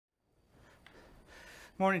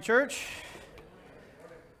Morning, church.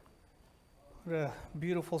 What a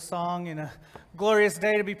beautiful song and a glorious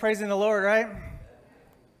day to be praising the Lord, right? And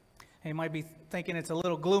you might be thinking it's a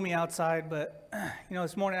little gloomy outside, but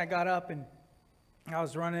this morning I got up and I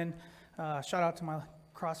was running. Shout out to my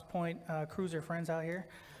Cross Point cruiser friends out here.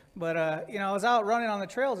 But I was out running on the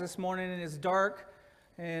trails this morning and it's dark,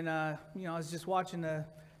 and I was just watching the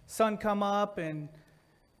sun come up and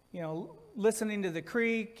listening to the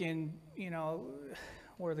creek and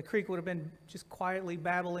where the creek would have been just quietly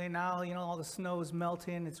babbling. Now, all the snow is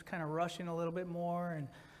melting. It's kind of rushing a little bit more. And,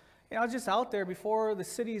 I was just out there before the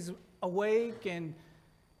city's awake and,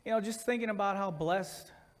 just thinking about how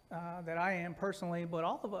blessed that I am personally, but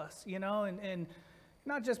all of us, and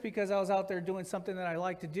not just because I was out there doing something that I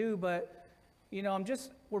like to do, but,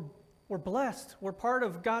 we're blessed. We're part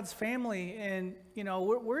of God's family, and,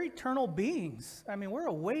 we're eternal beings. I mean, we're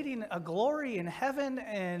awaiting a glory in heaven,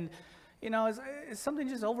 and it's something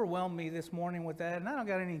just overwhelmed me this morning with that, and I don't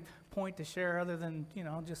got any point to share other than,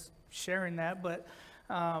 just sharing that, but,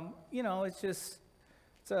 it's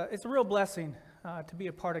a real blessing to be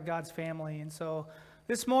a part of God's family. And so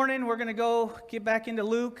this morning we're going to go get back into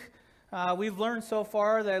Luke. We've learned so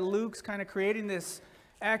far that Luke's kind of creating this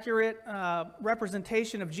accurate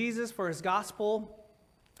representation of Jesus for his gospel.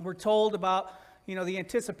 We're told about, the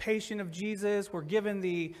anticipation of Jesus. We're given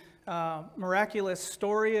the miraculous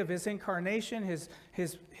story of his incarnation,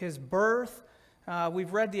 his birth.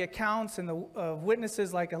 We've read the accounts of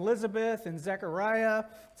witnesses like Elizabeth and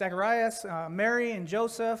Zacharias, Mary and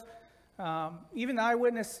Joseph, even the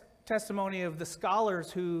eyewitness testimony of the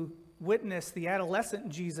scholars who witnessed the adolescent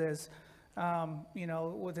Jesus,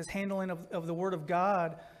 with his handling of the Word of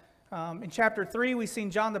God. In chapter 3, we've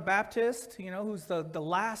seen John the Baptist, who's the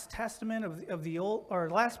last testament of the old, or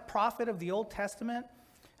last prophet of the Old Testament,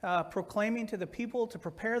 proclaiming to the people to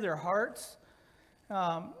prepare their hearts.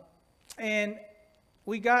 And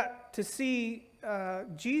we got to see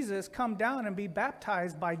Jesus come down and be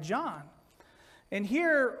baptized by John. And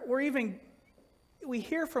here we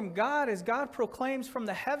hear from God as God proclaims from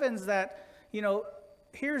the heavens that,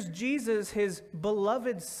 here's Jesus, his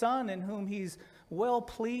beloved Son, in whom he's well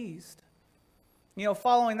pleased.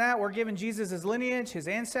 Following that, we're given Jesus' lineage, his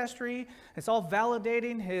ancestry. It's all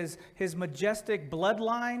validating his majestic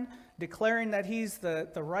bloodline, declaring that he's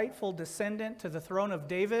the rightful descendant to the throne of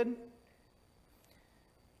David.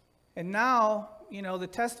 And now, the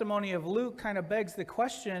testimony of Luke kind of begs the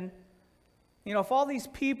question, if all these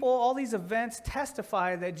people, all these events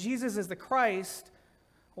testify that Jesus is the Christ,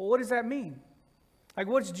 well, what does that mean? Like,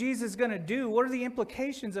 what's Jesus going to do? What are the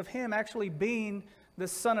implications of him actually being the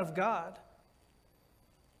Son of God?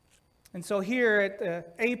 And so here at the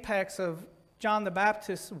apex of John the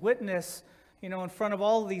Baptist's witness, in front of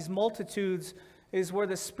all of these multitudes, is where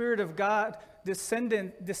the Spirit of God descends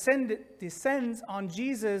on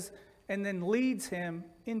Jesus and then leads him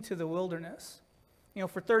into the wilderness.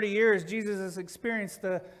 For 30 years, Jesus has experienced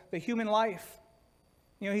the human life.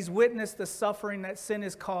 He's witnessed the suffering that sin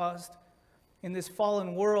has caused in this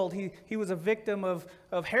fallen world. He was a victim of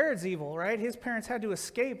Herod's evil, right? His parents had to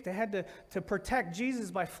escape. They had to protect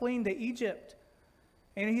Jesus by fleeing to Egypt.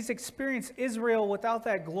 And he's experienced Israel without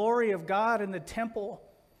that glory of God in the temple.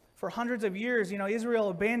 For hundreds of years, Israel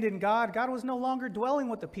abandoned God. God was no longer dwelling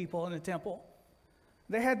with the people in the temple.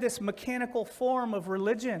 They had this mechanical form of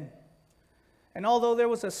religion. And although there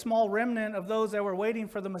was a small remnant of those that were waiting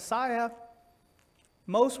for the Messiah,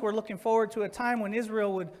 most were looking forward to a time when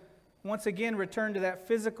Israel would once again return to that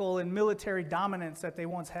physical and military dominance that they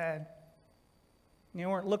once had. They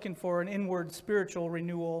weren't looking for an inward spiritual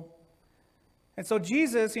renewal. And so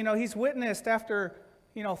Jesus, he's witnessed after,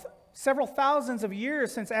 several thousands of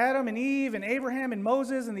years since Adam and Eve and Abraham and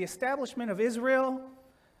Moses and the establishment of Israel,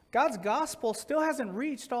 God's gospel still hasn't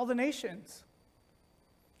reached all the nations.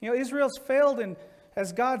 Israel's failed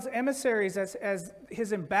as God's emissaries, as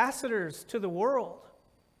his ambassadors to the world.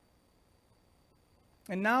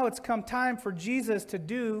 And now it's come time for Jesus to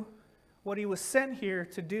do what he was sent here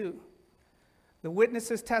to do. The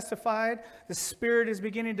witnesses testified. The Spirit is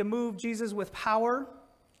beginning to move Jesus with power.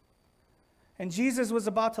 And Jesus was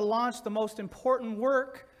about to launch the most important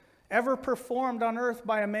work ever performed on earth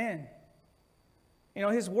by a man.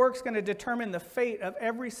 His work's going to determine the fate of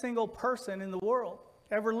every single person in the world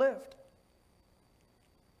ever lived.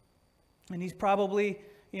 And he's probably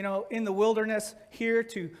in the wilderness here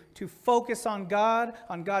to focus on God,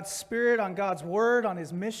 on God's Spirit, on God's Word, on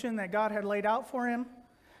his mission that God had laid out for him.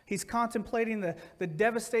 He's contemplating the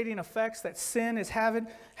devastating effects that sin is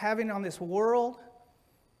having on this world.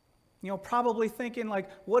 Probably thinking like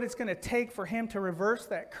what it's going to take for him to reverse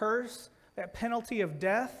that curse, that penalty of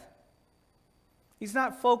death. He's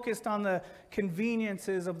not focused on the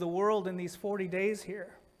conveniences of the world in these 40 days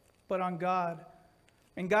here, but on God.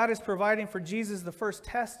 And God is providing for Jesus the first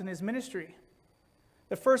test in his ministry,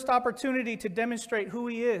 the first opportunity to demonstrate who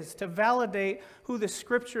he is, to validate who the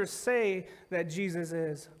scriptures say that Jesus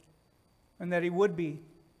is and that he would be.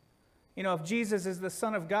 If Jesus is the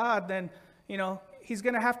Son of God, then, he's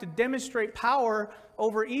going to have to demonstrate power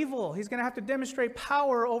over evil. He's going to have to demonstrate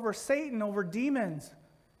power over Satan, over demons.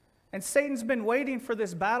 And Satan's been waiting for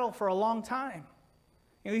this battle for a long time.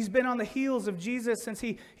 He's been on the heels of Jesus since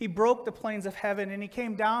he broke the plains of heaven and he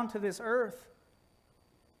came down to this earth.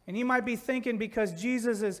 And you might be thinking, because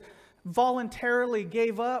Jesus is voluntarily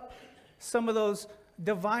gave up some of those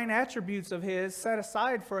divine attributes of his set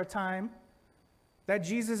aside for a time, that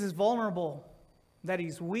Jesus is vulnerable, that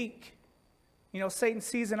he's weak. Satan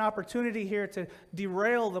sees an opportunity here to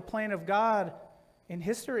derail the plan of God in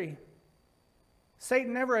history.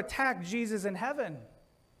 Satan never attacked Jesus in heaven.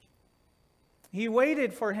 He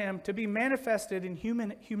waited for him to be manifested in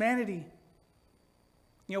humanity.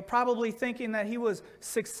 Probably thinking that he was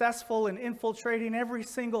successful in infiltrating every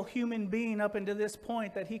single human being up until this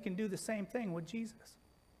point, that he can do the same thing with Jesus.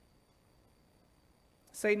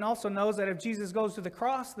 Satan also knows that if Jesus goes to the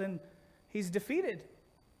cross, then he's defeated.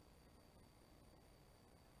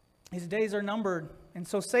 His days are numbered. And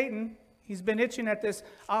so Satan, he's been itching at this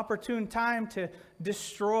opportune time to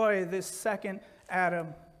destroy this second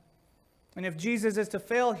Adam. And if Jesus is to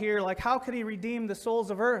fail here, how could he redeem the souls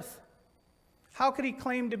of earth? How could he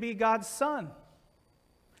claim to be God's son?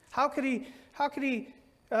 How could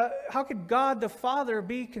God the Father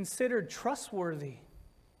be considered trustworthy?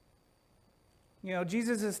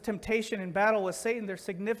 Jesus' temptation and battle with Satan, they're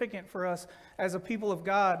significant for us as a people of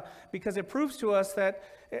God, because it proves to us that,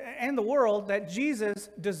 and the world, that Jesus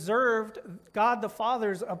deserved God the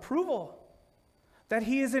Father's approval. That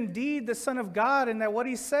he is indeed the Son of God, and that what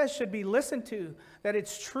he says should be listened to, that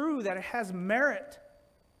it's true, that it has merit.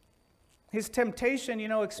 His temptation,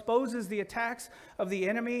 exposes the attacks of the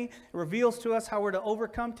enemy, reveals to us how we're to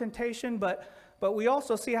overcome temptation, but we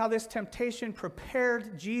also see how this temptation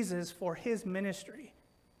prepared Jesus for his ministry.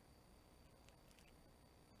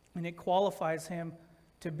 And it qualifies him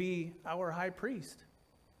to be our high priest,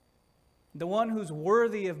 the one who's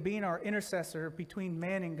worthy of being our intercessor between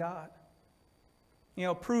man and God.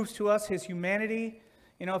 Proves to us his humanity.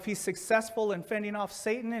 If he's successful in fending off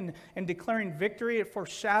Satan and declaring victory, it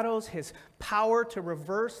foreshadows his power to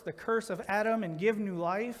reverse the curse of Adam and give new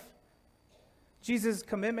life. Jesus'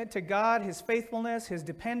 commitment to God, his faithfulness, his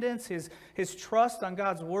dependence, his trust on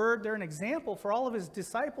God's word, they're an example for all of his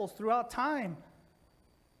disciples throughout time.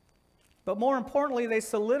 But more importantly, they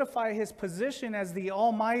solidify his position as the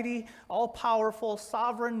almighty, all-powerful,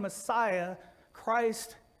 sovereign Messiah,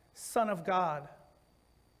 Christ, Son of God.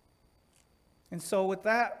 And so with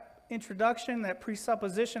that introduction, that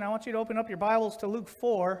presupposition, I want you to open up your Bibles to Luke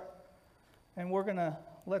 4, and we're going to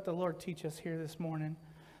let the Lord teach us here this morning.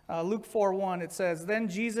 Luke 4:1, it says, "Then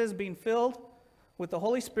Jesus, being filled with the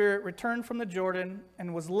Holy Spirit, returned from the Jordan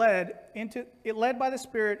and was led by the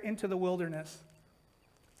Spirit into the wilderness."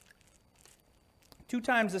 2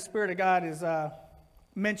 times the Spirit of God is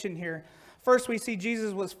mentioned here. First, we see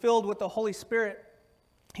Jesus was filled with the Holy Spirit.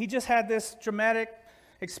 He just had this dramatic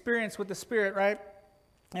experience with the Spirit, right?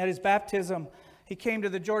 At his baptism, he came to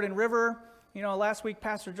the Jordan River. Last week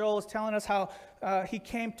Pastor Joel was telling us how he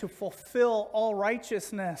came to fulfill all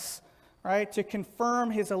righteousness, right? To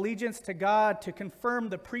confirm his allegiance to God, to confirm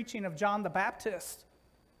the preaching of John the Baptist.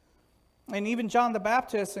 And even John the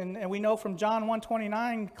Baptist, and we know from John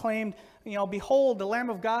 1:29, claimed, "Behold, the Lamb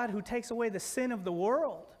of God who takes away the sin of the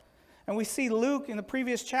world." And we see Luke in the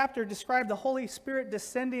previous chapter describe the Holy Spirit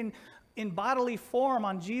descending in bodily form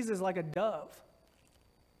on Jesus like a dove.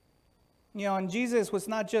 And Jesus was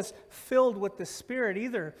not just filled with the Spirit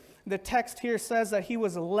either. The text here says that he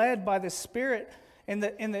was led by the Spirit. In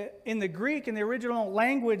the Greek, in the original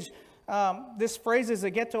language, this phrase is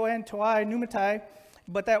ageto en toi pneumatai,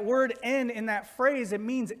 but that word "en" in that phrase, it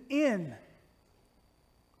means in.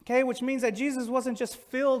 Okay, which means that Jesus wasn't just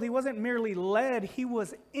filled, he wasn't merely led, he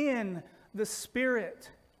was in the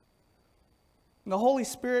Spirit. And the Holy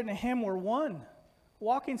Spirit and him were one,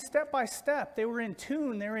 walking step by step. They were in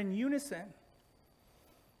tune, they were in unison.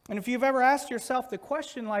 And if you've ever asked yourself the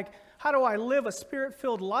question, how do I live a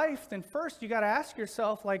Spirit-filled life? Then first you got to ask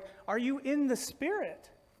yourself, are you in the Spirit?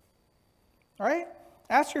 Right?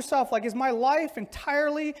 Ask yourself, is my life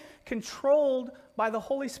entirely controlled by the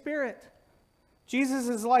Holy Spirit?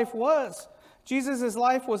 Jesus' life was. Jesus'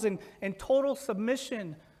 life was in total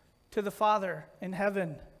submission to the Father in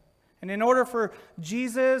heaven. And in order for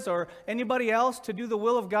Jesus or anybody else to do the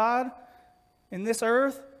will of God, in this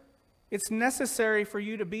earth, it's necessary for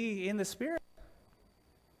you to be in the Spirit.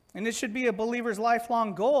 And it should be a believer's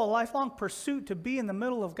lifelong goal, a lifelong pursuit to be in the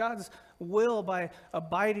middle of God's will by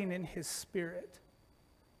abiding in His Spirit.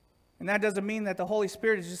 And that doesn't mean that the Holy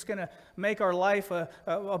Spirit is just going to make our life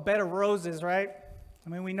a bed of roses, right? I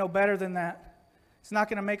mean, we know better than that. It's not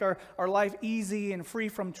going to make our life easy and free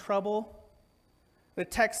from trouble. The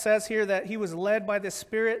text says here that He was led by the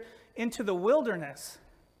Spirit into the wilderness.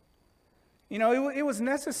 You know, it was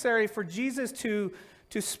necessary for Jesus to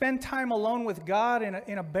spend time alone with God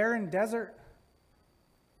in a barren desert.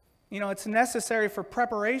 You know, it's necessary for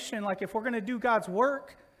preparation. Like if we're going to do God's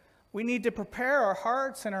work, we need to prepare our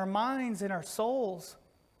hearts and our minds and our souls.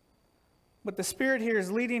 But the Spirit here is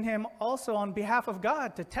leading him also on behalf of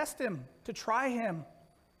God to test him, to try him.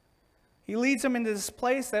 He leads him into this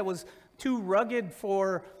place that was too rugged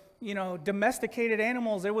for, domesticated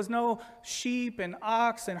animals. There was no sheep and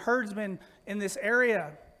ox and herdsmen in this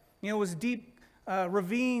area. It was deep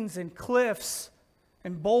ravines and cliffs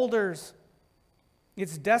and boulders.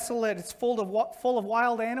 It's desolate. It's full of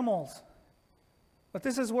wild animals. But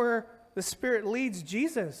this is where the Spirit leads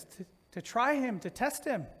Jesus to try him, to test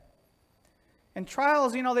him. And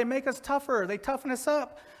trials, they make us tougher. They toughen us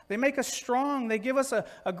up. They make us strong. They give us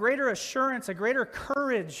a greater assurance, a greater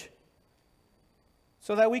courage,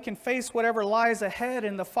 so that we can face whatever lies ahead.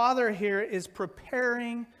 And the Father here is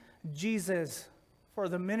preparing Jesus for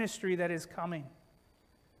the ministry that is coming.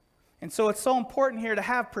 And so it's so important here to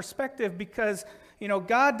have perspective because,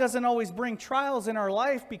 God doesn't always bring trials in our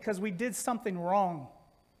life because we did something wrong,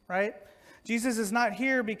 right? Jesus is not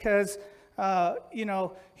here because,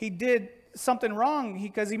 he did something wrong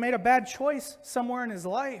because he made a bad choice somewhere in his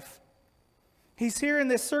life. He's here in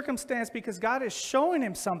this circumstance because God is showing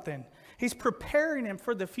him something. He's preparing him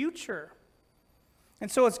for the future.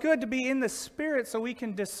 And so it's good to be in the Spirit so we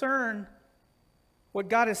can discern what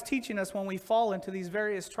God is teaching us when we fall into these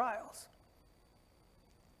various trials.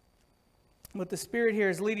 But the Spirit here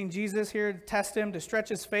is leading Jesus here to test him, to stretch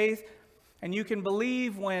his faith. And you can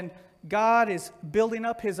believe when God is building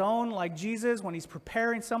up his own like Jesus, when he's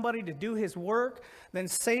preparing somebody to do his work, then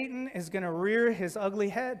Satan is going to rear his ugly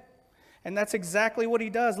head. And that's exactly what he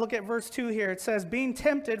does. Look at verse 2 here. It says, being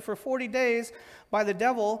tempted for 40 days by the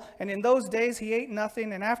devil, and in those days he ate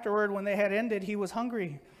nothing, and afterward, when they had ended, he was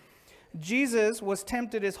hungry. Jesus was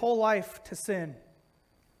tempted his whole life to sin.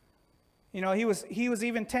 He was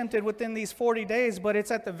even tempted within these 40 days, but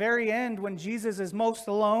it's at the very end when Jesus is most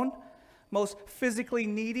alone, most physically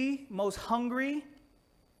needy, most hungry,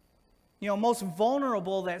 most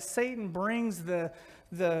vulnerable, that Satan brings the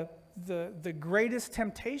greatest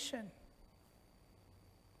temptation.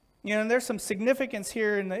 And there's some significance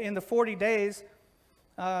here in the 40 days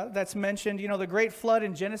that's mentioned. The great flood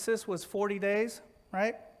in Genesis was 40 days,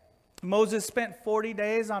 right? Moses spent 40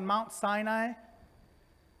 days on Mount Sinai.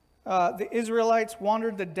 The Israelites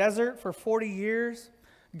wandered the desert for 40 years.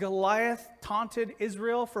 Goliath taunted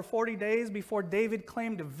Israel for 40 days before David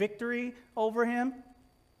claimed a victory over him.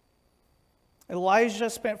 Elijah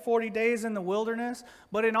spent 40 days in the wilderness.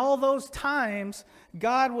 But in all those times,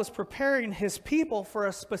 God was preparing his people for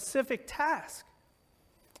a specific task.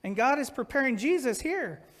 And God is preparing Jesus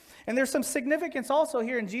here. And there's some significance also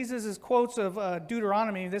here in Jesus' quotes of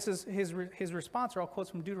Deuteronomy. This is his response, are all quotes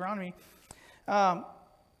from Deuteronomy.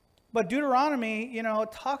 But Deuteronomy,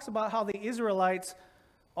 talks about how the Israelites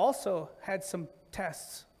also had some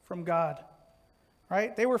tests from God,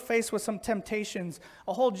 right? They were faced with some temptations.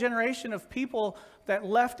 A whole generation of people that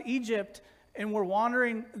left Egypt and were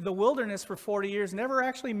wandering the wilderness for 40 years never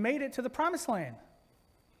actually made it to the promised land.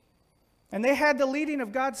 And they had the leading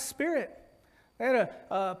of God's Spirit. They had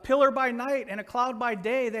a pillar by night and a cloud by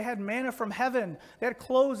day. They had manna from heaven. They had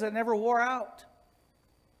clothes that never wore out.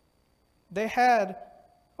 They had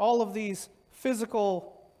all of these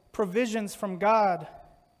physical provisions from God,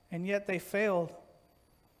 and yet they failed.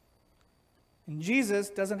 And Jesus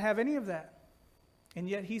doesn't have any of that, and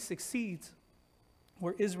yet he succeeds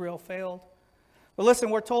where Israel failed. But listen,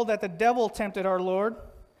 we're told that the devil tempted our Lord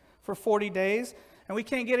for 40 days, and we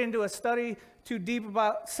can't get into a study too deep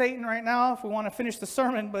about Satan right now if we want to finish the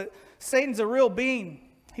sermon, but Satan's a real being.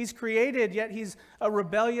 He's created, yet he's a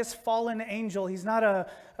rebellious, fallen angel. He's not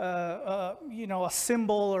a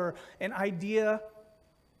symbol or an idea.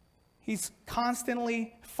 He's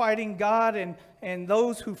constantly fighting God and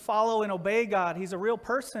those who follow and obey God. He's a real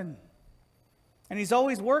person. And he's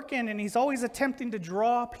always working, and he's always attempting to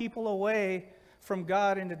draw people away from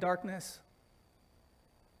God into darkness.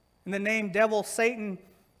 And the name devil, Satan,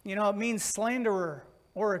 it means slanderer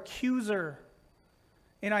or accuser.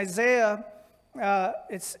 In Isaiah,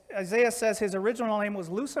 Isaiah says his original name was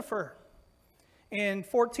Lucifer. In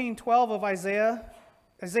 14:12 of Isaiah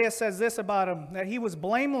says this about him, that he was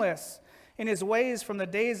blameless in his ways from the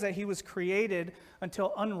days that he was created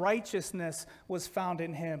until unrighteousness was found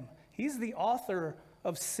in him. He's the author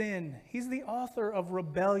of sin. He's the author of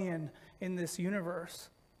rebellion in this universe.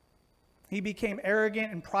 He became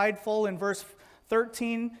arrogant and prideful. In verse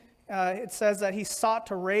 13, it says that he sought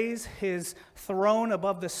to raise his throne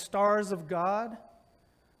above the stars of God,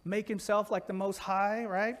 make himself like the Most High,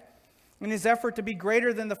 right? In his effort to be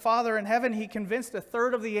greater than the Father in heaven, he convinced a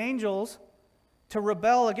third of the angels to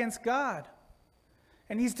rebel against God.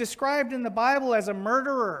 And he's described in the Bible as a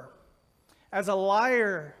murderer, as a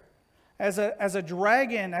liar, as a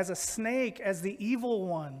dragon, as a snake, as the evil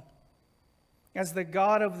one, as the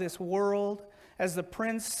god of this world, as the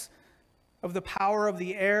prince of the power of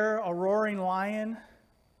the air, a roaring lion.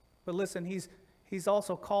 But listen, he's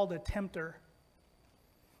also called a tempter.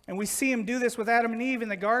 And we see him do this with Adam and Eve in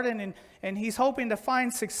the garden, and he's hoping to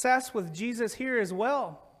find success with Jesus here as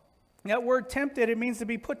well. That word tempted, it means to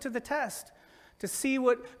be put to the test, to see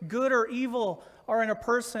what good or evil are in a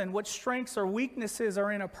person, what strengths or weaknesses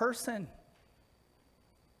are in a person.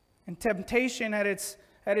 And temptation at its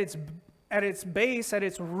base, at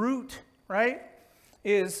its root, right,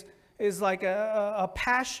 is like a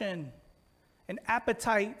passion, an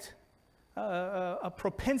appetite, a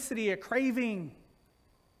propensity, a craving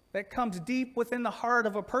that comes deep within the heart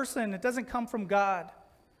of a person. It doesn't come from God.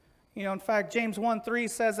 You know, in fact, James 1:3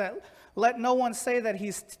 says that, "Let no one say that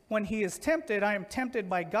when he is tempted, I am tempted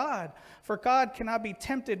by God. For God cannot be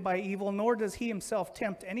tempted by evil, nor does he himself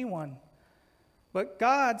tempt anyone." But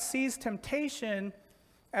God sees temptation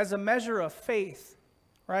as a measure of faith,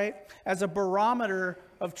 right? As a barometer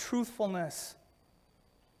of truthfulness.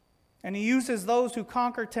 And he uses those who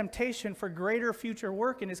conquer temptation for greater future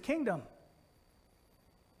work in his kingdom.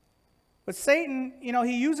 But Satan, you know,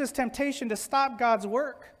 he uses temptation to stop God's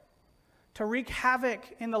work, to wreak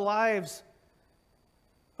havoc in the lives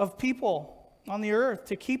of people on the earth,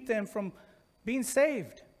 to keep them from being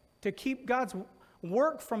saved, to keep God's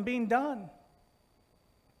work from being done.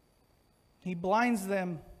 He blinds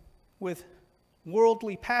them with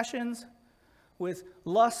worldly passions, with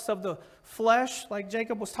lusts of the flesh, like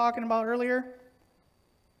Jacob was talking about earlier.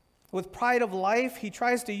 With pride of life, he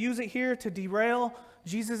tries to use it here to derail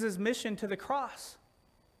Jesus' mission to the cross.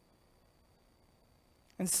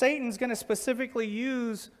 And Satan's going to specifically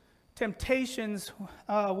use temptations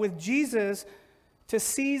with Jesus to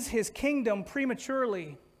seize his kingdom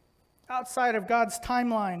prematurely, outside of God's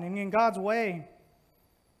timeline and in God's way,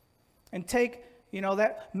 and take, you know,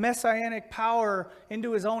 that messianic power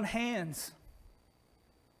into his own hands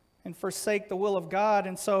and forsake the will of God.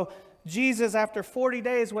 And so Jesus, after 40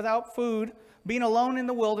 days without food, being alone in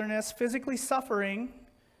the wilderness, physically suffering,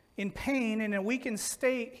 in pain, in a weakened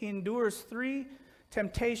state, he endures 3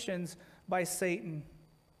 temptations by Satan.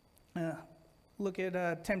 Look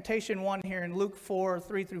at temptation 1 here in Luke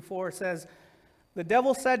 4:3-4. It says, "The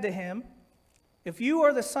devil said to him, 'If you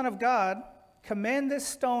are the Son of God, command this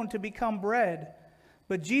stone to become bread.'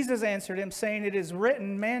 But Jesus answered him, saying, 'It is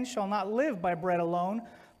written, man shall not live by bread alone,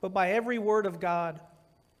 but by every word of God.'"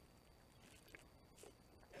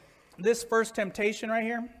 This first temptation right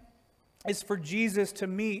here is for Jesus to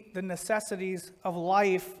meet the necessities of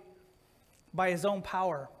life by his own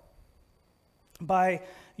power, by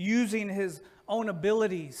using his own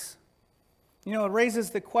abilities. You know, it raises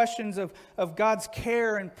the questions of God's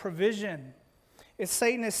care and provision. If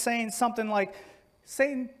Satan is saying something like,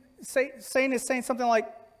 Satan is saying something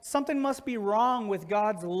like, something must be wrong with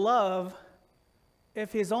God's love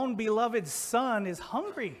if his own beloved son is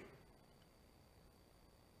hungry.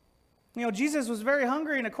 You know, Jesus was very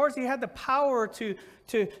hungry, and of course he had the power to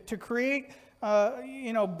create,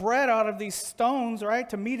 bread out of these stones, right,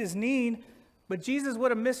 to meet his need. But Jesus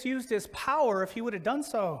would have misused his power if he would have done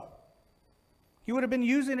so. He would have been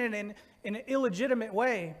using it in an illegitimate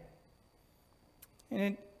way.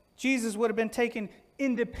 And Jesus would have been taking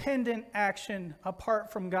independent action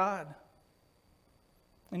apart from God.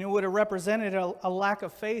 And it would have represented a lack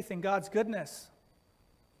of faith in God's goodness.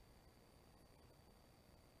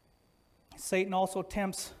 Satan also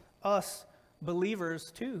tempts us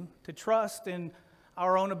believers, too, to trust in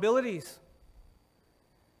our own abilities.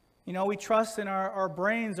 You know, we trust in our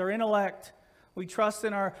brains, our intellect. We trust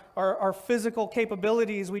in our physical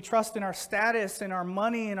capabilities. We trust in our status, in our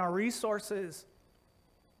money, and our resources.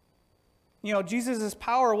 You know, Jesus'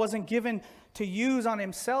 power wasn't given to use on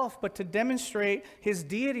himself, but to demonstrate his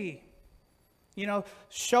deity. You know,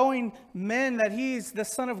 showing men that he's the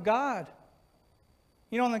Son of God.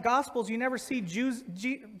 You know, in the Gospels, you never see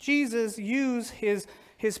Jesus use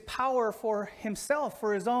his power for himself,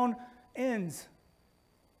 for his own ends.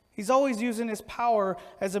 He's always using his power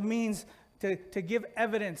as a means to give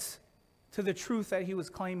evidence to the truth that he was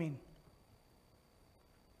claiming.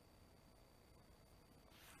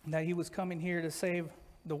 That he was coming here to save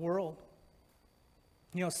the world.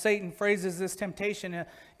 You know, Satan phrases this temptation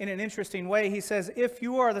in an interesting way. He says, if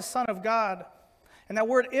you are the Son of God. And that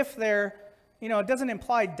word if there, it doesn't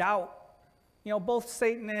imply doubt. Both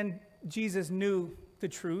Satan and Jesus knew the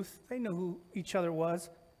truth. They knew who each other was.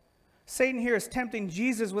 Satan here is tempting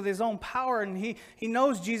Jesus with his own power, and he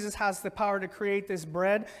knows Jesus has the power to create this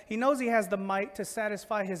bread. He knows he has the might to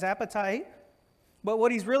satisfy his appetite. But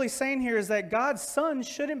what he's really saying here is that God's Son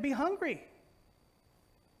shouldn't be hungry.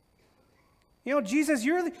 Jesus,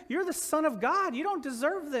 you're the Son of God. You don't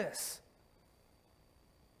deserve this.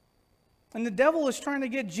 And the devil is trying to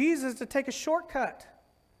get Jesus to take a shortcut,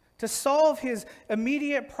 to solve his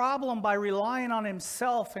immediate problem by relying on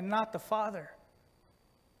himself and not the Father.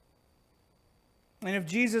 And if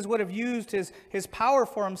Jesus would have used his power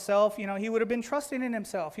for himself, he would have been trusting in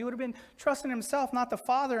himself. He would have been trusting himself, not the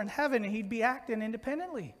Father in heaven, and he'd be acting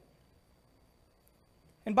independently.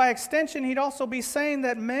 And by extension, he'd also be saying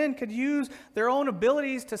that men could use their own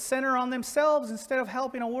abilities to center on themselves instead of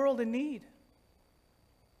helping a world in need.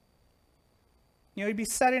 He'd be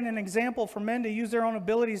setting an example for men to use their own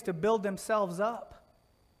abilities to build themselves up.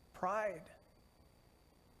 Pride.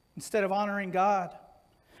 Instead of honoring God.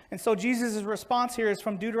 And so Jesus' response here is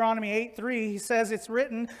from Deuteronomy 8:3. He says, it's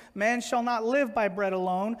written, man shall not live by bread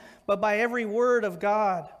alone, but by every word of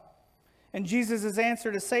God. And Jesus'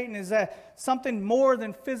 answer to Satan is that something more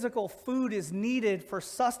than physical food is needed for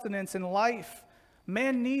sustenance in life.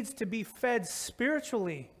 Man needs to be fed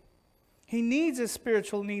spiritually. He needs his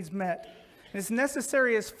spiritual needs met. And as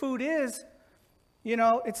necessary as food is,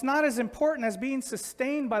 it's not as important as being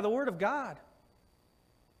sustained by the Word of God.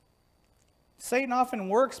 Satan often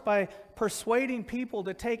works by persuading people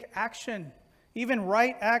to take action, even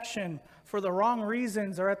right action, for the wrong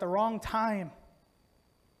reasons or at the wrong time.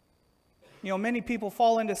 Many people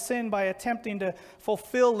fall into sin by attempting to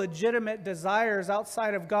fulfill legitimate desires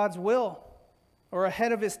outside of God's will or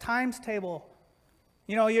ahead of his times table.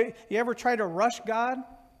 You ever try to rush God?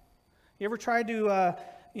 You ever try to,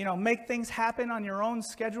 make things happen on your own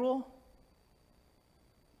schedule?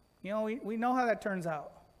 We know how that turns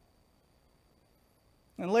out.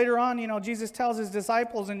 And later on, Jesus tells his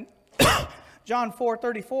disciples in John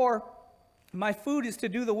 4:34, my food is to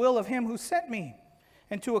do the will of him who sent me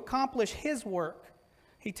and to accomplish his work.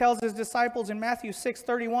 He tells his disciples in Matthew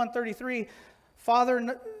 6:31-33,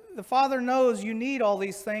 the Father knows you need all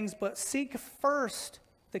these things, but seek first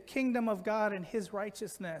the kingdom of God and his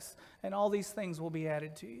righteousness, and all these things will be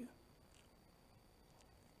added to you.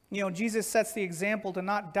 Jesus sets the example to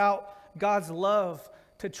not doubt God's love,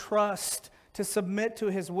 to trust, to submit to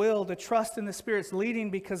his will, to trust in the Spirit's leading,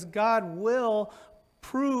 because God will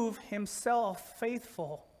prove himself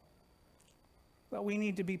faithful. But we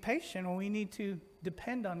need to be patient, and we need to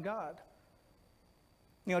depend on God.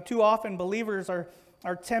 Too often believers are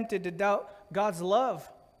tempted to doubt God's love.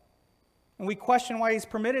 And we question why he's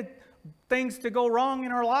permitted things to go wrong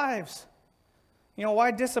in our lives.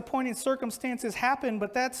 Why disappointing circumstances happen,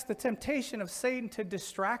 but that's the temptation of Satan to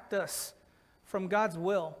distract us from God's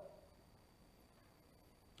will.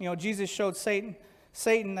 Jesus showed Satan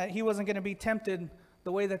that he wasn't going to be tempted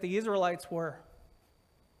the way that the Israelites were.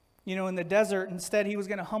 In the desert, instead he was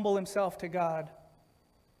going to humble himself to God.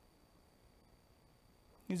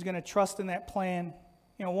 He was going to trust in that plan.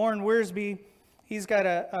 Warren Wiersbe, he's got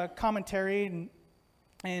a commentary,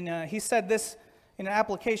 and he said this in an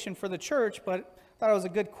application for the church, but I thought it was a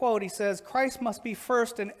good quote. He says, Christ must be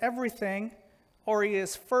first in everything, or he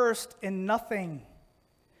is first in nothing.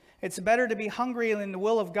 It's better to be hungry in the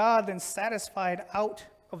will of God than satisfied out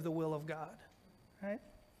of the will of God. Right?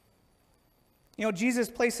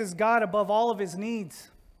 Jesus places God above all of his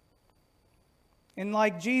needs. And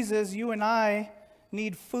like Jesus, you and I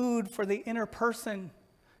need food for the inner person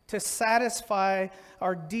to satisfy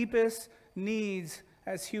our deepest needs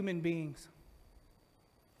as human beings.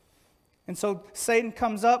 And so Satan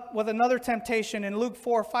comes up with another temptation in Luke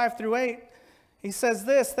 4:5-8. He says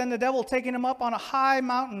this, then the devil, taking him up on a high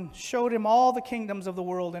mountain, showed him all the kingdoms of the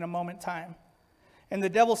world in a moment in time. And the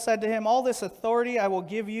devil said to him, all this authority I will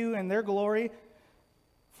give you and their glory,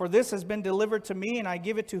 for this has been delivered to me, and I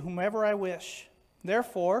give it to whomever I wish.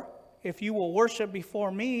 Therefore, if you will worship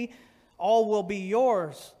before me, all will be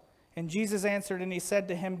yours. And Jesus answered and he said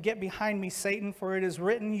to him, get behind me, Satan, for it is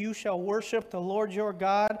written, you shall worship the Lord your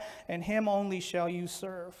God, and him only shall you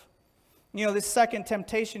serve. This second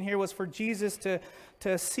temptation here was for Jesus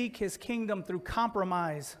to seek his kingdom through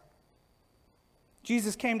compromise.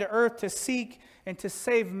 Jesus came to earth to seek and to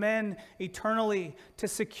save men eternally, to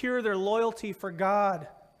secure their loyalty for God,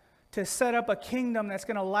 to set up a kingdom that's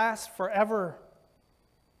going to last forever.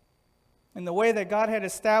 And the way that God had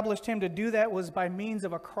established him to do that was by means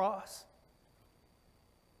of a cross.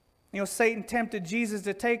 Satan tempted Jesus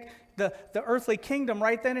to take the earthly kingdom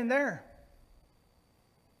right then and there.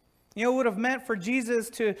 It would have meant for Jesus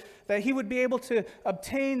that he would be able to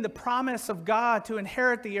obtain the promise of God to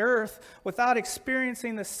inherit the earth without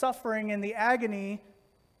experiencing the suffering and the agony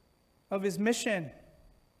of his mission.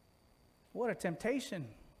 What a temptation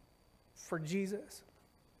for Jesus.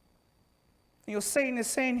 Satan is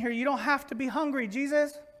saying here, you don't have to be hungry,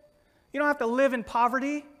 Jesus. You don't have to live in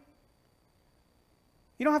poverty.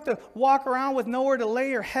 You don't have to walk around with nowhere to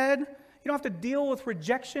lay your head. You don't have to deal with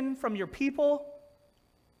rejection from your people.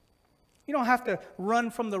 You don't have to run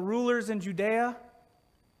from the rulers in Judea.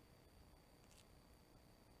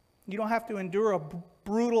 You don't have to endure a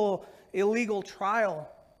brutal, illegal trial.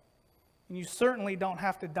 And you certainly don't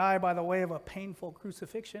have to die by the way of a painful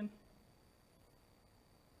crucifixion.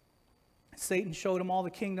 Satan showed him all the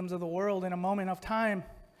kingdoms of the world in a moment of time.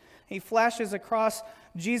 He flashes across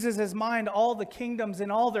Jesus' mind all the kingdoms in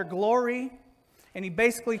all their glory. And he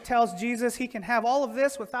basically tells Jesus he can have all of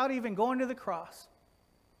this without even going to the cross.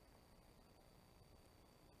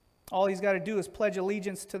 All he's got to do is pledge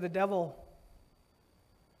allegiance to the devil.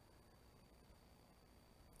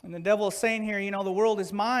 And the devil is saying here, the world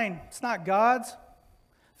is mine. It's not God's.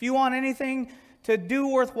 If you want anything to do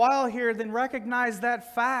worthwhile here, then recognize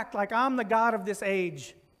that fact, like I'm the God of this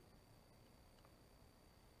age.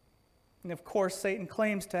 And of course, Satan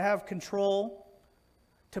claims to have control,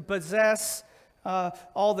 to possess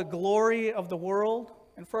all the glory of the world.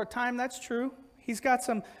 And for a time, that's true. He's got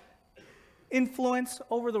some influence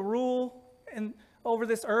over the rule and over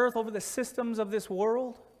this earth, over the systems of this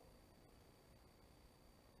world.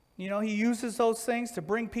 He uses those things to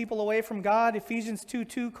bring people away from God. Ephesians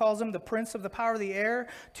 2:2 calls him the prince of the power of the air.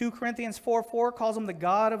 2 Corinthians 4:4 calls him the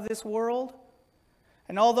god of this world.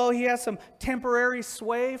 And although he has some temporary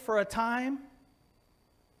sway for a time,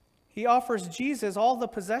 he offers Jesus all the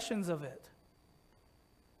possessions of it.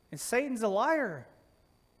 And Satan's a liar,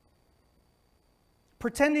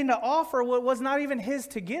 pretending to offer what was not even his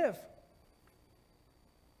to give.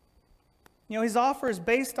 His offer is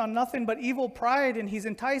based on nothing but evil pride, and he's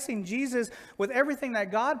enticing Jesus with everything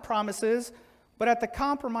that God promises, but at the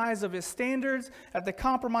compromise of his standards, at the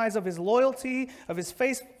compromise of his loyalty, of his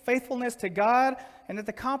faithfulness to God, and at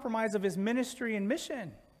the compromise of his ministry and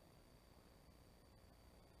mission.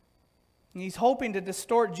 And he's hoping to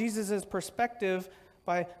distort Jesus' perspective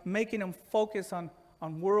by making him focus on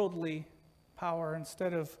worldly power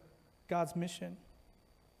instead of God's mission.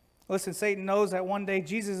 Listen, Satan knows that one day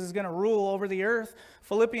Jesus is going to rule over the earth.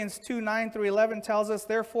 Philippians 2:9-11 tells us,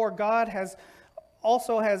 therefore God has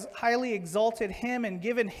highly exalted him and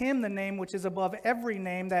given him the name which is above every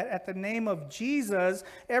name, that at the name of Jesus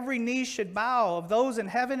every knee should bow, of those in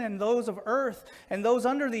heaven and those of earth and those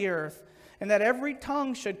under the earth, and that every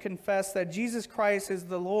tongue should confess that Jesus Christ is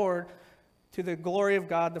the Lord, to the glory of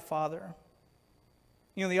God the Father.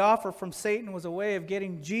 The offer from Satan was a way of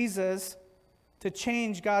getting Jesus to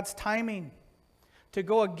change God's timing, to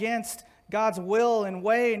go against God's will and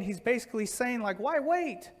way. And he's basically saying, why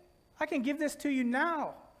wait? I can give this to you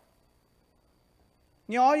now.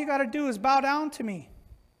 All you got to do is bow down to me.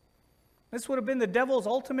 This would have been the devil's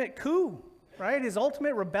ultimate coup, right? His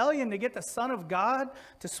ultimate rebellion to get the Son of God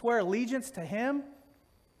to swear allegiance to him.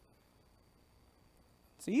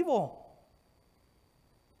 It's evil.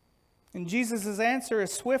 And Jesus' answer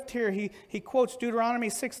is swift here. He quotes Deuteronomy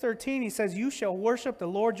 6:13. He says, you shall worship the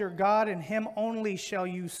Lord your God, and him only shall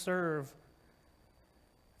you serve.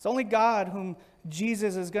 It's only God whom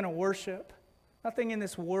Jesus is going to worship. Nothing in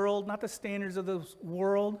this world, not the standards of this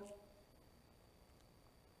world,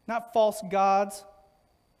 not false gods.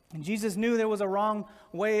 And Jesus knew there was a wrong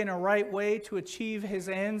way and a right way to achieve his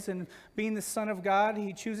ends, and being the Son of God,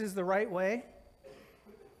 he chooses the right way.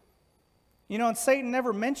 And Satan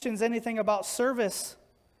never mentions anything about service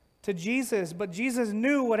to Jesus, but Jesus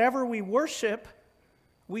knew whatever we worship,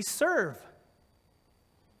 we serve.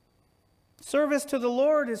 Service to the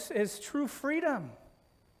Lord is true freedom,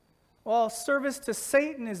 while service to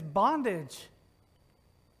Satan is bondage.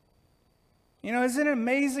 Isn't it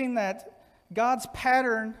amazing that God's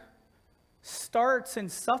pattern starts in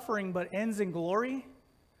suffering but ends in glory,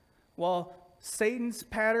 while Satan's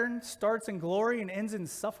pattern starts in glory and ends in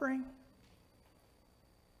suffering?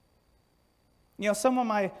 Some of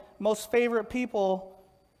my most favorite people,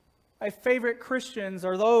 my favorite Christians,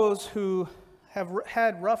 are those who have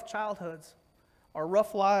had rough childhoods or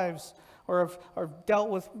rough lives, have dealt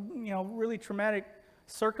with, really traumatic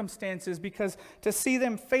circumstances, because to see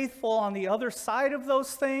them faithful on the other side of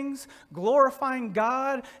those things, glorifying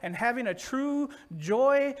God and having a true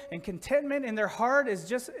joy and contentment in their heart is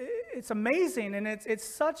just, it's amazing. And it's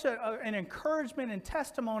such an encouragement and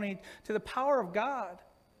testimony to the power of God.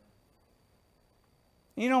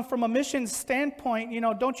 From a mission standpoint,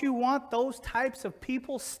 don't you want those types of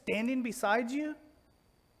people standing beside you?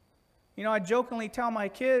 I jokingly tell my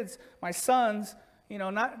kids, my sons,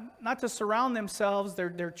 not to surround themselves,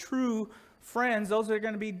 their true friends, those that are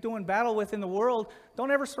going to be doing battle with in the world.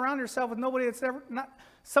 Don't ever surround yourself with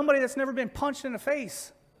somebody that's never been punched in the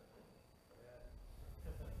face.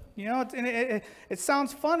 It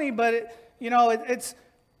sounds funny, but it's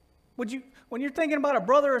when you're thinking about a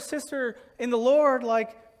brother or sister in the Lord,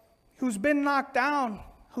 like who's been knocked down,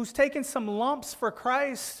 who's taken some lumps for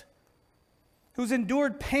Christ, who's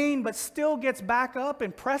endured pain but still gets back up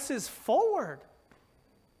and presses forward.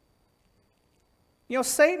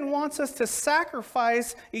 Satan wants us to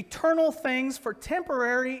sacrifice eternal things for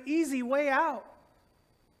temporary, easy way out.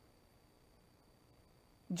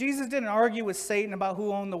 Jesus didn't argue with Satan about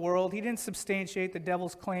who owned the world. He didn't substantiate the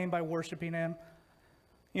devil's claim by worshiping him.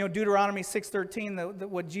 Deuteronomy 6:13,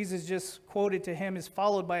 what Jesus just quoted to him, is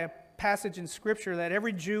followed by a passage in Scripture that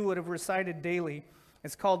every Jew would have recited daily.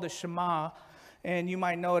 It's called the Shema. And you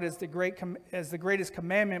might know it as the greatest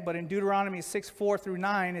commandment, but in Deuteronomy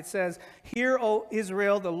 6:4-9, it says, "Hear, O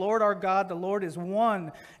Israel, the Lord our God, the Lord is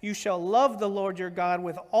one. You shall love the Lord your God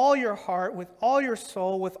with all your heart, with all your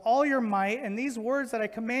soul, with all your might. And these words that I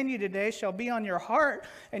command you today shall be on your heart,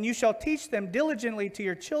 and you shall teach them diligently to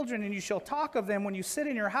your children, and you shall talk of them when you sit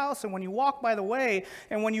in your house, and when you walk by the way,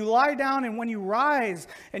 and when you lie down, and when you rise.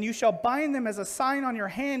 And you shall bind them as a sign on your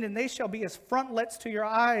hand, and they shall be as frontlets to your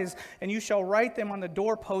eyes, and you shall write them on the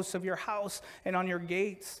doorposts of your house and on your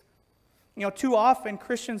gates." Too often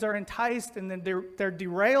Christians are enticed and then they're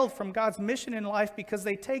derailed from God's mission in life because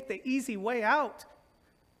they take the easy way out.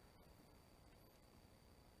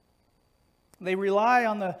 They rely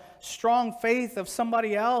on the strong faith of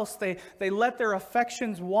somebody else. They let their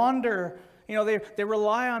affections wander. They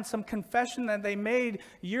rely on some confession that they made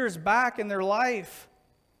years back in their life.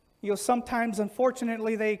 Sometimes,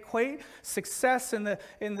 unfortunately, they equate success in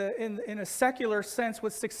a secular sense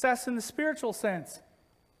with success in the spiritual sense.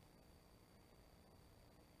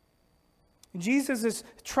 Jesus is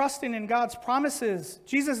trusting in God's promises.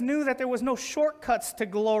 Jesus knew that there was no shortcuts to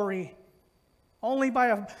glory. Only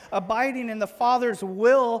by abiding in the Father's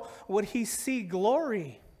will would he see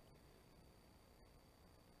glory.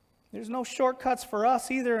 There's no shortcuts for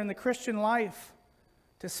us either in the Christian life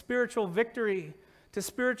to spiritual victory, to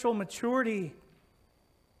spiritual maturity,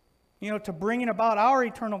 to bringing about our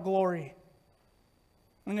eternal glory.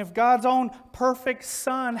 And if God's own perfect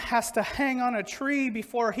Son has to hang on a tree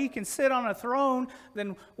before he can sit on a throne,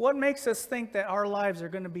 then what makes us think that our lives are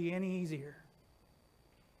going to be any easier?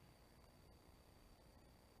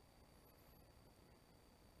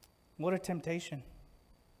 What a temptation.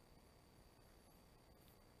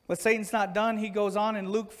 But Satan's not done. He goes on in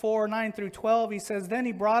Luke 4:9-12. He says, "Then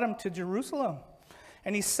he brought him to Jerusalem,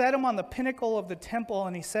 and he set him on the pinnacle of the temple,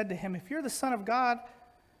 and he said to him, 'If you're the Son of God,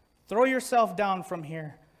 throw yourself down from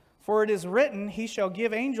here. For it is written, he shall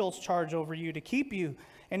give angels charge over you to keep you,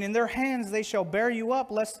 and in their hands they shall bear you up,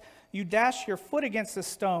 lest you dash your foot against a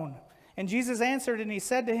stone.' And Jesus answered, and he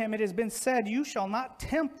said to him, 'It has been said, you shall not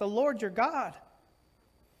tempt the Lord your God.'"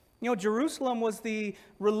 Jerusalem was the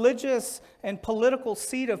religious and political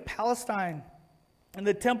seat of Palestine, and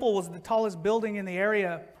the temple was the tallest building in the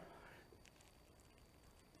area.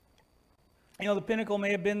 The pinnacle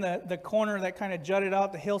may have been the corner that kind of jutted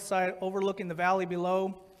out the hillside overlooking the valley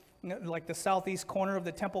below, like the southeast corner of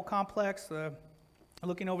the temple complex,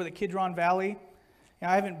 looking over the Kidron Valley.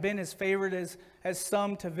 I haven't been as favored as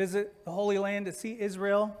some to visit the Holy Land to see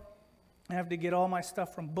Israel. I have to get all my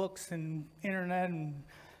stuff from books and internet and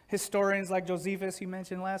historians like Josephus, you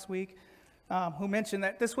mentioned last week, who mentioned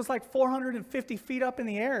that this was like 450 feet up in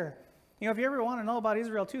the air. If you ever want to know about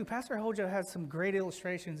Israel too, Pastor Hoja has some great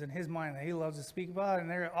illustrations in his mind that he loves to speak about,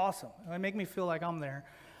 and they're awesome. They make me feel like I'm there.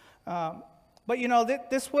 But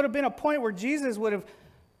this would have been a point where Jesus would have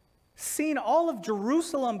seen all of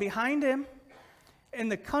Jerusalem behind him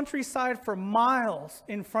and the countryside for miles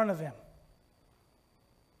in front of him.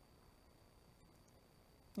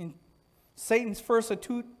 In Satan's first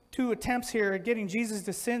two attempts here at getting Jesus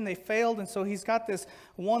to sin, they failed, and so he's got this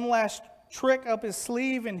one last trick up his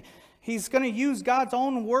sleeve, and he's going to use God's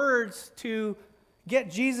own words to get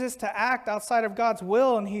Jesus to act outside of God's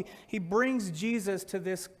will, and he brings Jesus to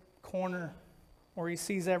this corner where he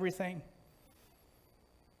sees everything.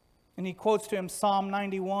 And he quotes to him Psalm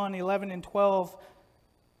 91, 11 and 12.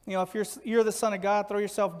 If you're the Son of God, throw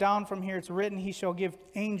yourself down from here. It's written, he shall give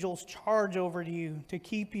angels charge over you to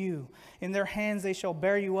keep you. In their hands they shall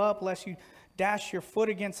bear you up, lest you dash your foot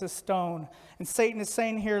against a stone. And Satan is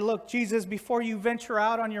saying here, look, Jesus, before you venture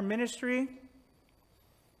out on your ministry,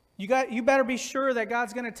 you better be sure that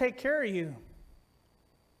God's going to take care of you.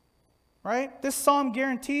 Right? This psalm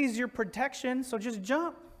guarantees your protection, so just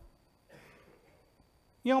jump.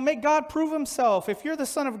 Make God prove himself. If you're the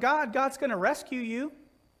Son of God, God's going to rescue you.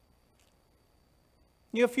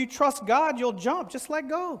 If you trust God, you'll jump. Just let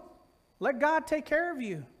go. Let God take care of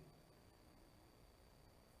you.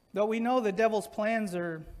 Though we know the devil's plans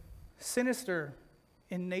are sinister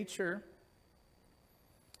in nature,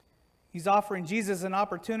 he's offering Jesus an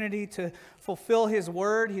opportunity to fulfill his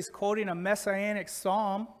word. He's quoting a messianic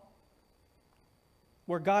psalm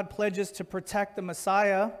where God pledges to protect the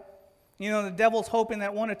Messiah. The devil's hoping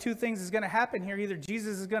that one of two things is going to happen here. Either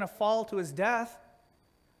Jesus is going to fall to his death,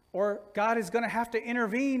 or God is going to have to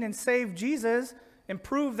intervene and save Jesus and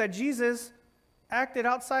prove that Jesus acted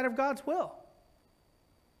outside of God's will.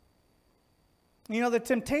 The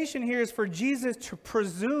temptation here is for Jesus to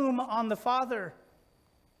presume on the Father,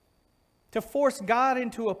 to force God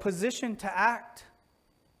into a position to act.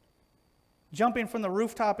 Jumping from the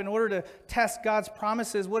rooftop in order to test God's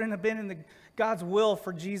promises wouldn't have been in God's will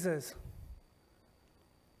for Jesus.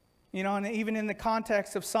 And even in the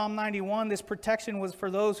context of Psalm 91, this protection was for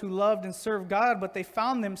those who loved and served God, but they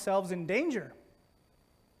found themselves in danger.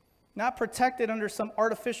 Not protected under some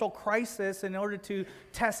artificial crisis in order to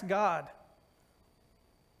test God.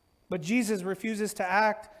 But Jesus refuses to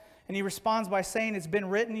act, and he responds by saying, it's been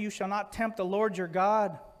written, you shall not tempt the Lord your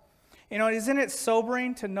God. Isn't it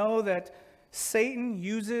sobering to know that Satan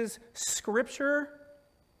uses Scripture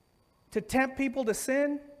to tempt people to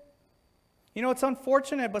sin? It's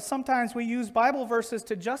unfortunate, but sometimes we use Bible verses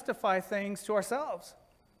to justify things to ourselves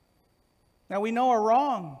that we know are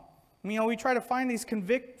wrong. We try to find these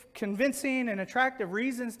convincing and attractive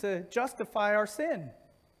reasons to justify our sin.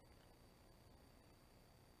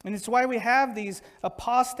 And it's why we have these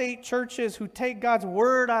apostate churches who take God's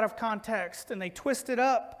word out of context and they twist it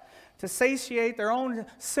up to satiate their own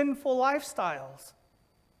sinful lifestyles.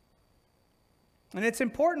 And it's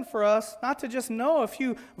important for us not to just know a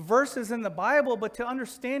few verses in the Bible, but to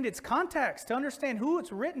understand its context, to understand who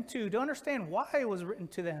it's written to understand why it was written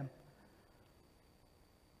to them.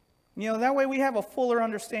 That way we have a fuller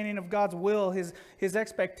understanding of God's will, His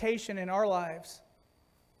expectation in our lives.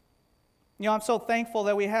 I'm so thankful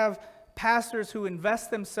that we have pastors who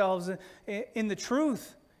invest themselves in the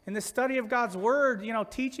truth, in the study of God's Word,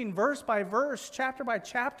 teaching verse by verse, chapter by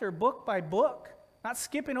chapter, book by book. Not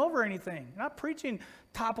skipping over anything. We're not preaching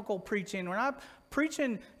topical preaching. We're not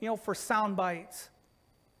preaching, for sound bites.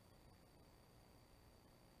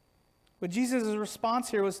 But Jesus'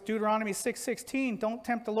 response here was Deuteronomy 6:16. Don't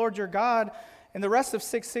tempt the Lord your God. And the rest of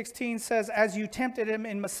 6:16 says, as you tempted him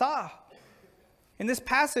in Massah. In this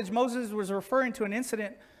passage, Moses was referring to an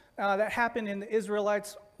incident that happened in the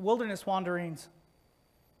Israelites' wilderness wanderings.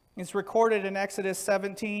 It's recorded in Exodus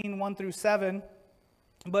 17, 1 through 7.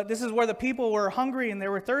 But this is where the people were hungry and they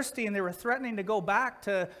were thirsty and they were threatening to go back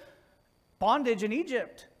to bondage in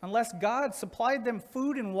Egypt unless God supplied them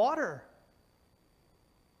food and water.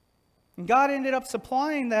 And God ended up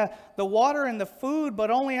supplying the water and the food,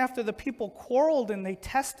 but only after the people quarreled and they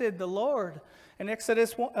tested the Lord. In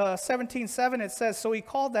Exodus 17:7 it says, so he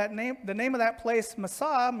called the name of that place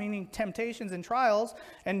Massah, meaning temptations and trials,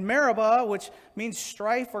 and Meribah, which means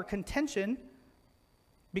strife or contention,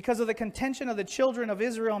 because of the contention of the children of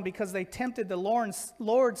Israel and because they tempted the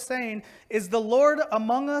Lord, saying, is the Lord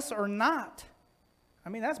among us or not?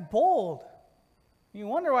 That's bold. You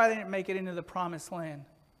wonder why they didn't make it into the promised land.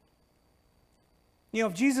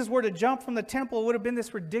 If Jesus were to jump from the temple, it would have been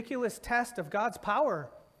this ridiculous test of God's power,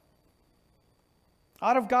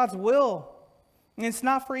 out of God's will. And it's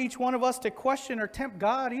not for each one of us to question or tempt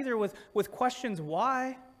God either with questions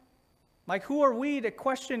why. Like, who are we to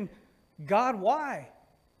question God why?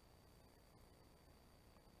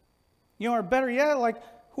 Or better yet,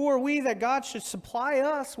 who are we that God should supply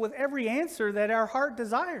us with every answer that our heart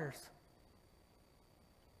desires?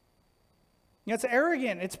 It's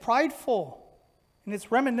arrogant, it's prideful, and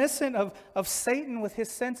it's reminiscent of Satan with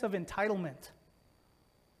his sense of entitlement.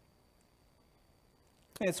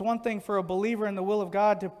 It's one thing for a believer in the will of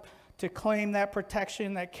God to claim that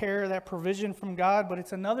protection, that care, that provision from God, but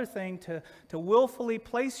it's another thing to willfully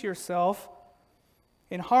place yourself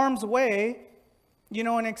in harm's way,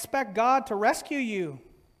 and expect God to rescue you.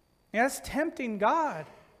 That's tempting God.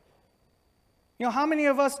 You know, how many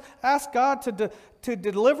of us ask God to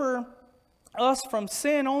deliver us from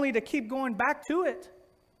sin only to keep going back to it?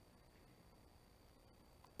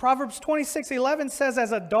 Proverbs 26:11 says,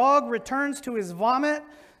 as a dog returns to his vomit,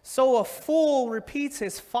 so a fool repeats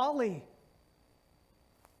his folly.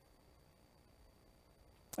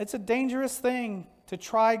 It's a dangerous thing to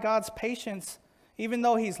try God's patience, even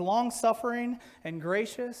though he's long-suffering and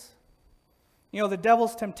gracious. You know, the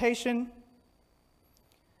devil's temptation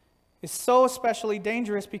is so especially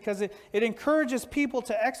dangerous because it encourages people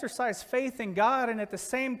to exercise faith in God and at the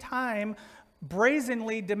same time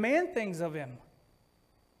brazenly demand things of him.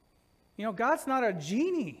 You know, God's not a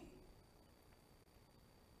genie.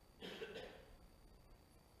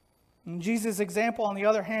 And Jesus' example, on the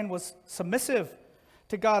other hand, was submissive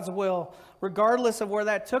to God's will. Regardless of where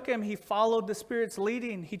that took him, he followed the Spirit's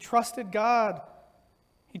leading. He trusted God.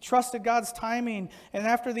 He trusted God's timing. And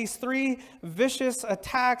after these 3 vicious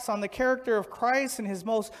attacks on the character of Christ in his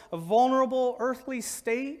most vulnerable earthly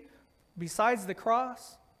state, besides the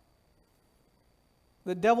cross,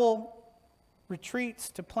 the devil retreats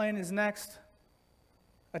to plan his next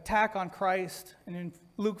attack on Christ. And in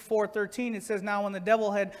Luke 4:13 it says, now when the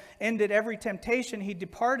devil had ended every temptation, he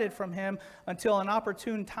departed from him until an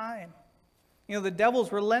opportune time. You know, the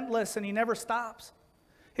devil's relentless and he never stops.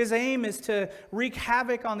 His aim is to wreak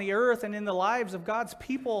havoc on the earth and in the lives of God's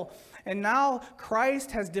people. And now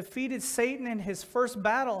Christ has defeated Satan in his first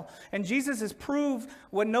battle. And Jesus has proved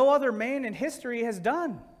what no other man in history has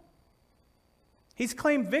done. He's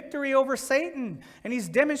claimed victory over Satan, and he's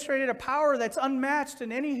demonstrated a power that's unmatched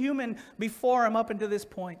in any human before him up until this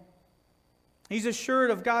point. He's assured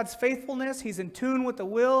of God's faithfulness. He's in tune with the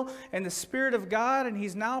will and the Spirit of God, and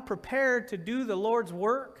he's now prepared to do the Lord's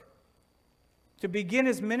work, to begin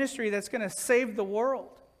his ministry that's going to save the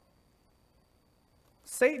world.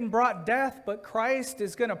 Satan brought death, but Christ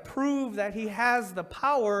is going to prove that he has the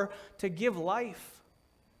power to give life.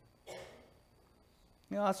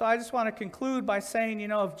 You know, so I just want to conclude by saying, you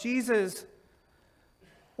know, if Jesus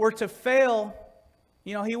were to fail,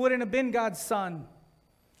 you know, he wouldn't have been God's son.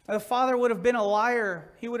 The Father would have been a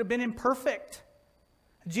liar. He would have been imperfect.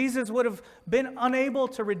 Jesus would have been unable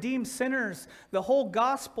to redeem sinners. The whole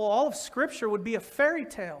gospel, all of Scripture would be a fairy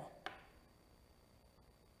tale.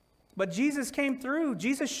 But Jesus came through.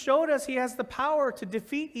 Jesus showed us he has the power to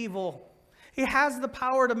defeat evil. He has the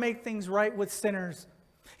power to make things right with sinners.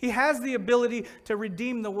 He has the ability to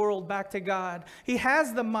redeem the world back to God. He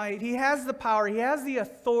has the might. He has the power. He has the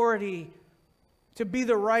authority to be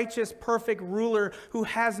the righteous, perfect ruler who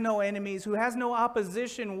has no enemies, who has no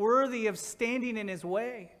opposition worthy of standing in his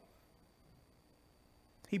way.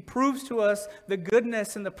 He proves to us the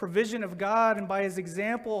goodness and the provision of God, and by his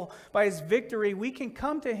example, by his victory, we can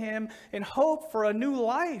come to him in hope for a new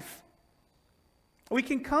life. We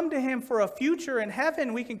can come to him for a future in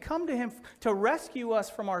heaven. We can come to him to rescue us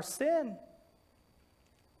from our sin.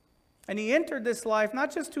 And he entered this life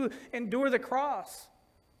not just to endure the cross,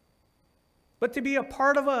 but to be a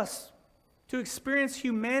part of us, to experience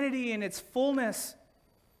humanity in its fullness.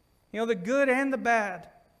 You know, the good and the bad.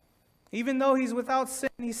 Even though he's without sin,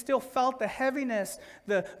 he still felt the heaviness,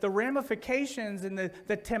 the ramifications, and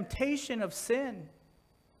the temptation of sin.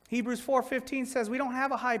 Hebrews 4:15 says, we don't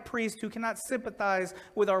have a high priest who cannot sympathize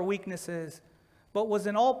with our weaknesses, but was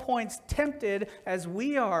in all points tempted as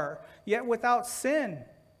we are, yet without sin.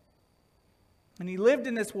 And he lived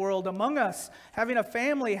in this world among us, having a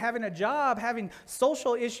family, having a job, having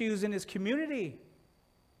social issues in his community.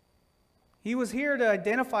 He was here to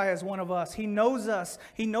identify as one of us. He knows us.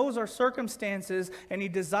 He knows our circumstances, and he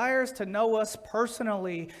desires to know us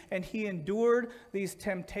personally. And he endured these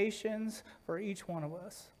temptations for each one of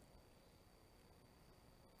us.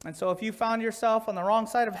 And so if you found yourself on the wrong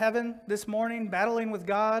side of heaven this morning, battling with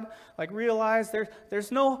God, realize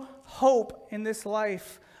there's no hope in this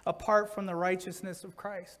life apart from the righteousness of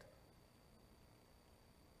Christ.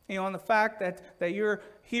 You know, and the fact that you're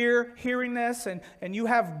here hearing this and you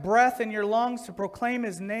have breath in your lungs to proclaim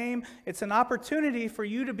his name, it's an opportunity for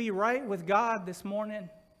you to be right with God this morning.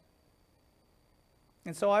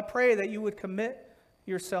 And so I pray that you would commit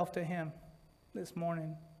yourself to him this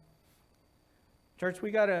morning. Church,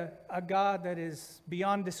 we got a God that is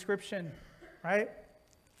beyond description, right?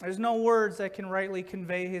 There's no words that can rightly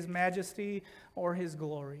convey his majesty or his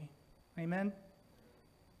glory. Amen?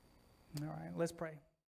 All right, let's pray.